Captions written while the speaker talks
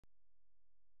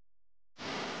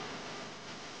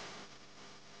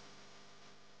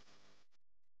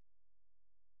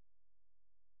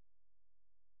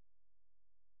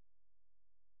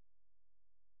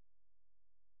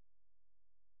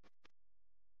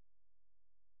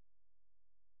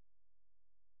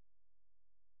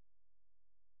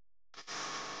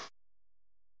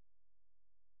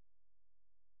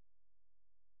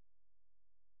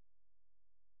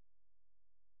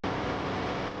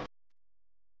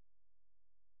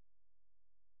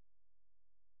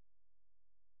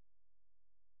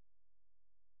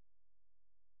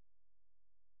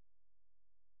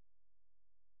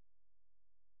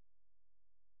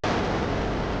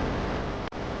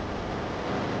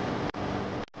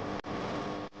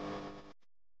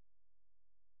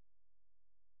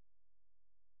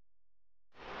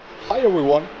Hi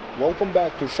everyone, welcome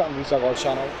back to Shanti Sagar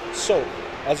channel. So,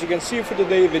 as you can see for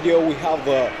today's video, we have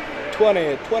the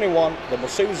 2021 the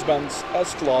Mercedes-Benz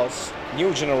S Class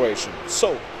new generation.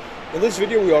 So, in this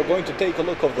video we are going to take a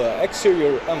look of the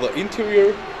exterior and the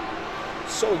interior.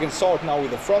 So we can start now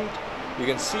with the front. You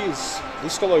can see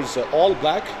this color is all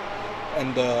black,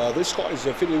 and this car is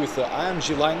fitted with the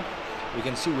AMG Line. You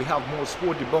can see we have more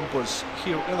sporty bumpers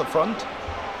here in the front.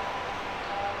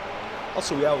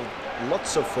 Also we have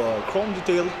lots of chrome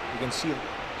detail. You can see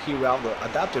here we have the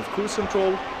adaptive cruise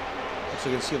control. Also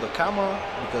you can see the camera,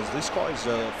 because this car is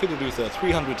fitted with a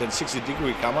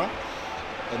 360-degree camera,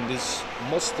 and this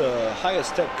most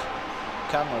highest tech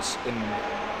cameras in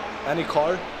any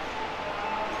car.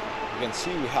 You can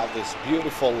see we have this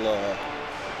beautiful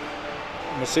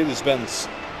Mercedes-Benz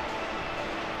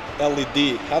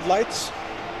LED headlights,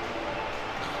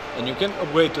 and you can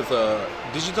upgrade to the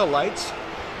digital lights.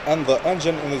 And the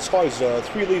engine in this car is a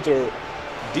 3-liter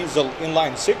diesel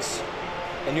inline 6,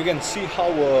 and you can see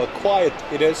how quiet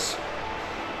it is.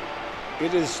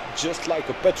 It is just like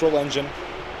a petrol engine,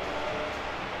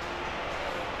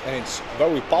 and it's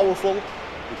very powerful.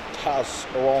 It has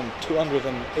around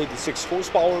 286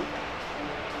 horsepower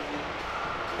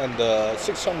and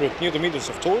 600 Newton meters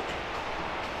of torque.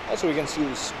 Also you can see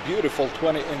these beautiful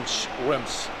 20-inch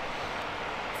rims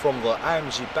from the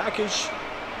AMG package.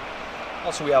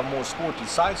 Also we have more sporty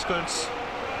side skirts,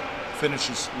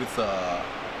 finishes with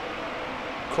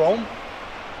chrome.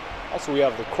 Also we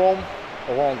have the chrome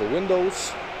around the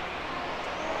windows,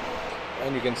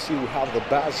 and you can see we have the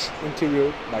beige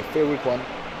interior, my favorite one.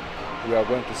 We are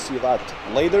going to see that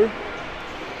later.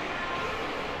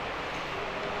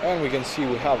 And we can see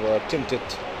we have tinted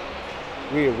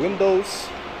rear windows.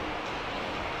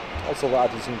 Also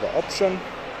that is in the option,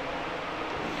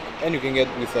 and you can get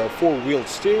with a 4-wheel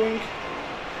steering.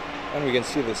 And we can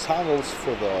see these handles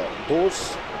for the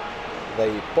doors.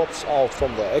 They pops out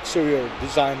from the exterior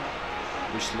design,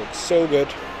 which looks so good.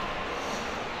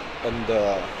 And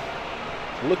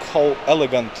look how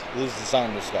elegant this design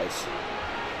is, guys.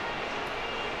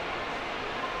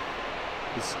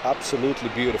 It's absolutely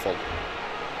beautiful.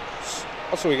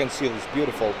 Also we can see these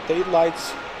beautiful tail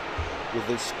lights with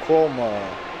this chrome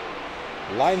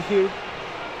line here,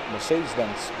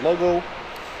 Mercedes-Benz logo.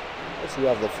 Also we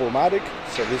have the 4MATIC,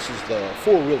 so this is the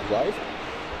 4-wheel drive.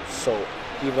 So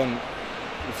even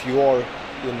if you are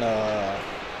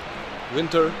in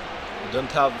winter, you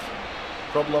don't have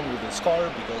problem with this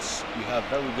car because you have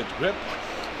very good grip.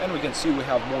 And we can see we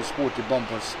have more sporty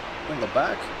bumpers in the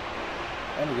back,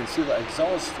 and we can see the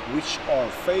exhaust, which are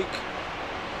fake,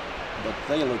 but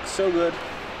they look so good.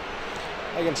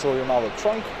 I can show you now the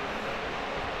trunk.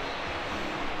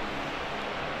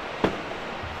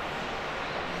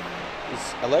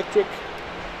 It's electric,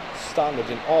 standard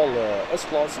in all S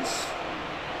classes.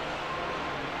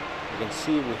 You can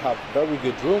see we have very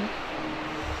good room.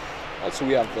 Also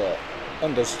we have the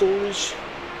under storage.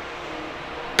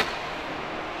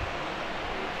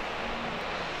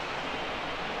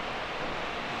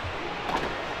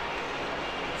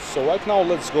 So right now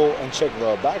let's go and check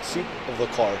the back seat of the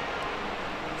car.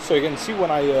 So you can see when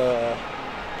I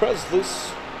press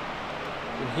this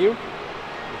in here,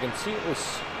 you can see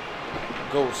this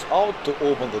goes out to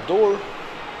open the door,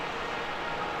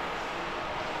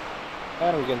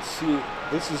 and we can see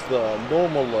this is the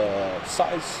normal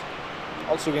size.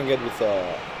 Also you can get with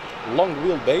a long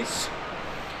wheelbase.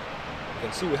 You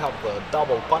can see we have the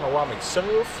double panoramic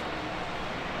sunroof.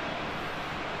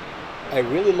 I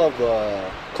really love the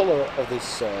color of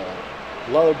this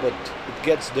leather, but it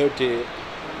gets dirty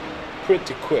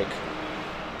pretty quick.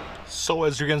 So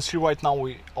as you can see right now,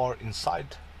 we are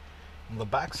inside. In the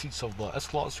back seats of the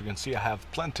S-Class, you can see I have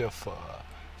plenty of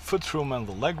footroom and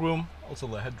the legroom. Also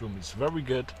the headroom is very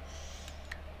good.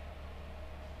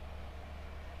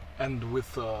 And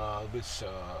with this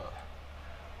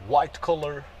white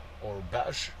color or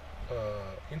beige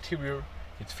interior,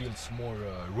 it feels more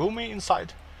roomy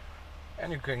inside.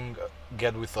 And you can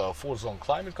get with a 4-zone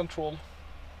climate control.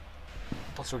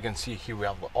 Also you can see here we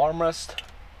have the armrest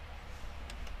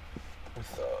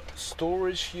with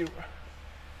storage here.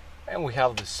 And we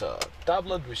have this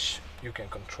tablet, which you can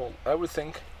control everything.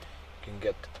 You can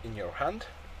get in your hand.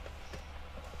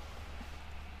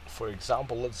 For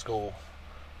example, let's go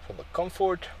for the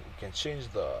comfort. We can change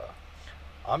the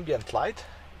ambient light.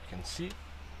 You can see,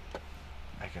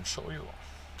 I can show you,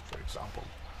 for example,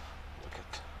 look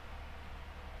at,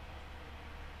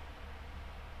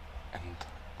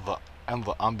 and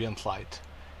the ambient light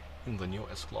in the new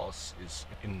S-Class is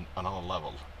in another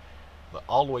level.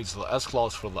 Always the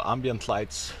S-Class for the ambient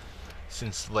lights,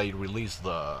 since they released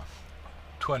the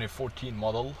 2014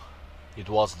 model, it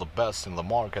was the best in the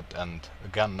market, and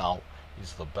again now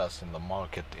is the best in the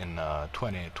market in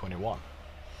 2021.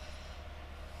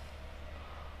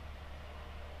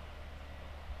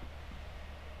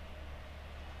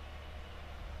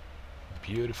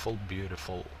 Beautiful,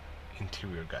 beautiful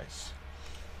interior, guys.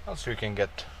 Also you can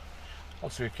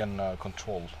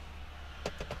control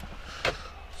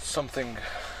something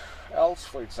else,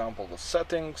 for example the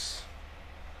settings,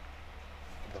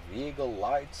 the vehicle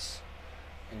lights,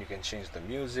 and you can change the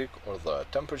music or the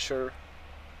temperature,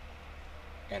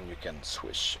 and you can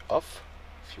switch off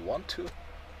if you want to.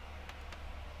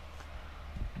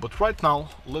 But right now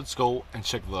let's go and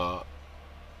check the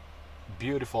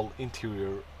beautiful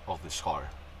interior of this car.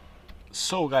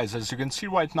 So guys, as you can see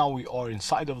right now we are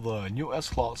inside of the new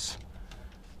S-Class,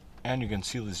 and you can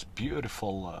see this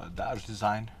beautiful dash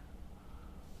design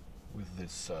with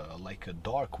this like a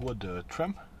dark wood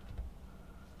trim.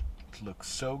 It looks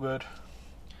so good,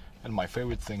 and my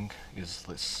favorite thing is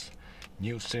this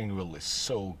new steering wheel is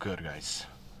so good, guys,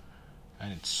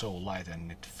 and it's so light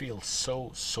and it feels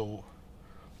so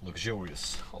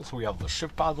luxurious. Also we have the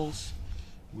shift paddles,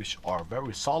 which are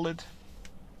very solid.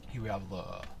 Here we have the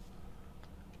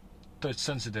touch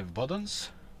sensitive buttons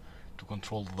to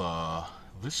control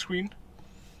this screen,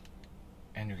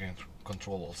 and you can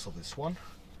control also this one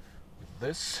with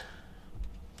this.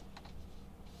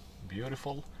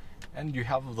 Beautiful. And you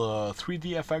have the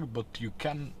 3D effect, but you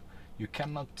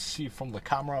cannot see from the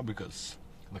camera because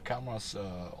the cameras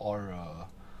are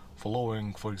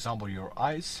following, for example, your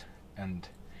eyes, and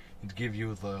it gives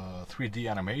you the 3D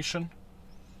animation,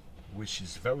 which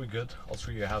is very good.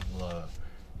 Also you have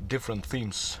different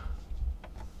themes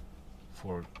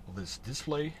for this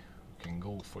display. You can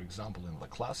go, for example, in the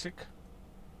classic,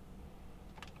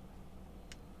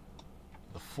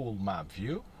 the full map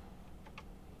view,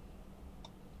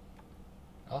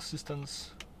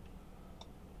 assistance,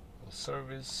 the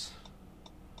service.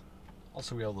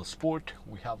 Also we have the sport.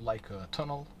 We have like a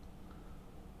tunnel,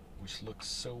 which looks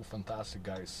so fantastic,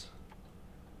 guys,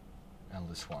 and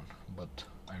this one, but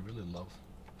I really love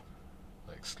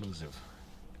the exclusive.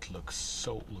 It looks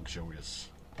so luxurious.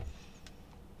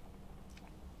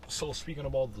 So speaking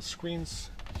about the screens,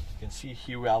 you can see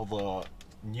here we have the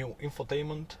new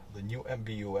infotainment, the new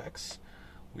MBUX,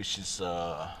 which is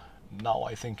now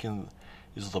I think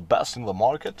is the best in the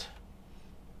market.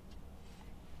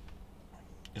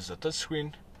 Is a touch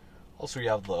screen. Also you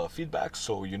have the feedback,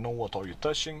 so you know what are you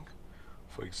touching.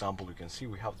 For example, you can see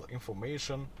we have the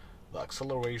information, the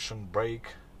acceleration, brake,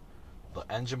 the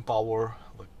engine power,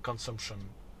 the consumption,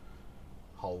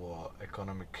 how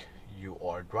economic you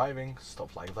are driving,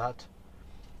 stuff like that.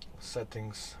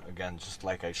 Settings, again, just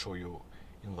like I show you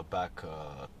in the back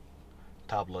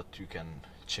tablet, you can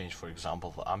change, for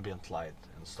example, the ambient light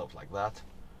and stuff like that.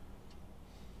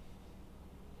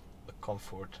 The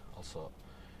comfort, also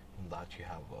in that you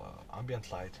have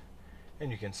ambient light,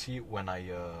 and you can see when I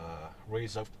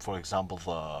raise up, for example,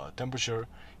 the temperature,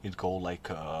 it go like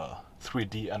a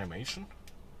 3D animation,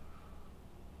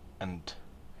 and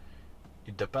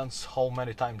it depends how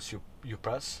many times you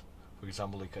press. For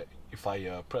example, like if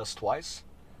I press twice,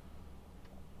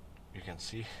 you can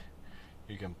see,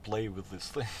 you can play with this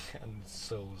thing, and it's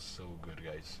so good,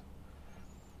 guys.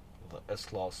 The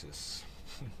S-Class is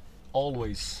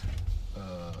always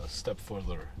a step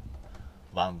further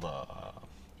than the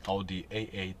Audi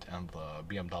A8 and the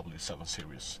BMW 7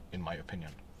 Series, in my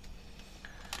opinion.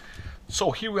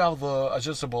 So here we have the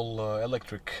adjustable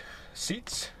electric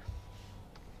seats.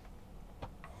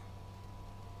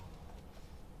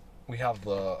 We have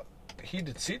the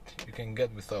heated seat you can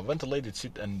get with a ventilated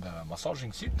seat and a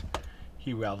massaging seat.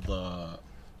 Here we have the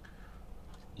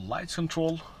lights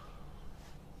control,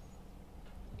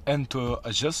 and to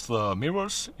adjust the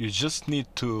mirrors you just need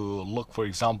to look, for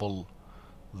example,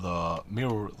 the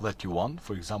mirror that you want.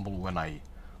 For example, when I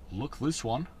look this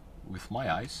one with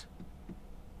my eyes,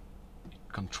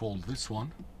 control this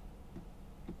one,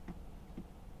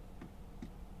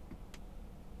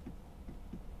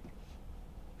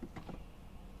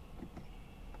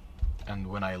 and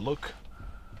when I look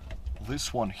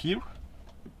this one here,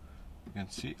 you can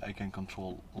see I can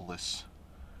control this.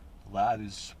 That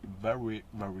is very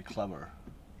clever,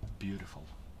 beautiful.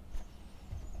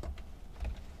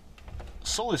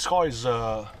 So this car is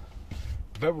very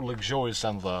luxurious,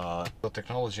 and the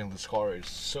technology in this car is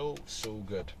so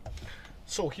good.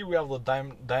 So here we have the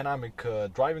dynamic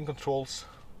driving controls.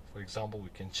 For example, we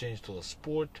can change to the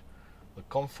sport, the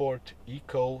comfort,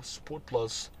 eco, sport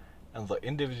plus, and the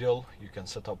individual. You can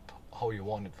set up how you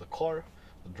want it, the car,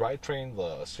 the drivetrain,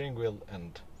 the steering wheel,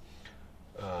 and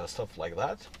stuff like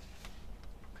that.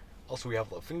 Also we have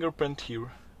the fingerprint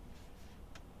here,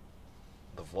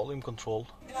 the volume control.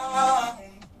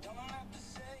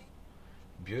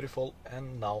 Beautiful.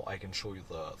 And now I can show you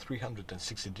the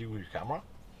 360-degree camera.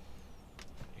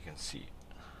 You can see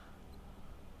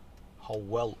how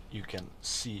well you can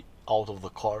see out of the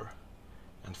car,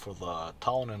 and for the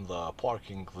town and the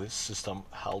parking this system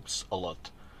helps a lot,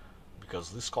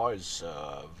 because this car is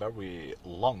very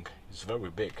long, it's very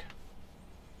big,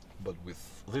 but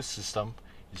with this system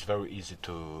it's very easy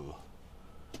to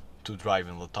drive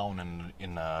in the town and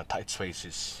in tight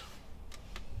spaces.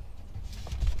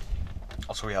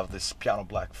 Also we have this piano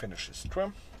black finishes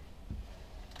trim.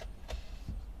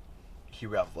 Here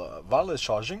we have the wireless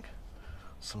charging,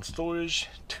 some storage,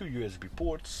 2 USB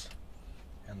ports,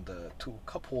 and 2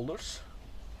 cup holders.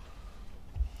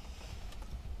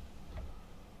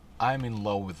 I'm in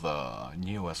love with the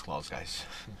new S-Class, guys.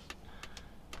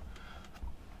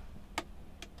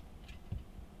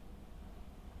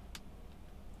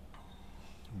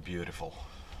 Beautiful.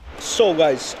 So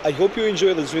guys, I hope you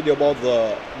enjoyed this video about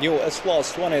the new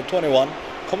S-Class 2021.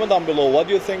 Comment down below what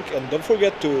you think, and don't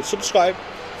forget to subscribe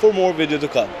for more video to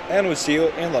come. And we'll see you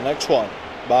in the next one.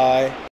 Bye.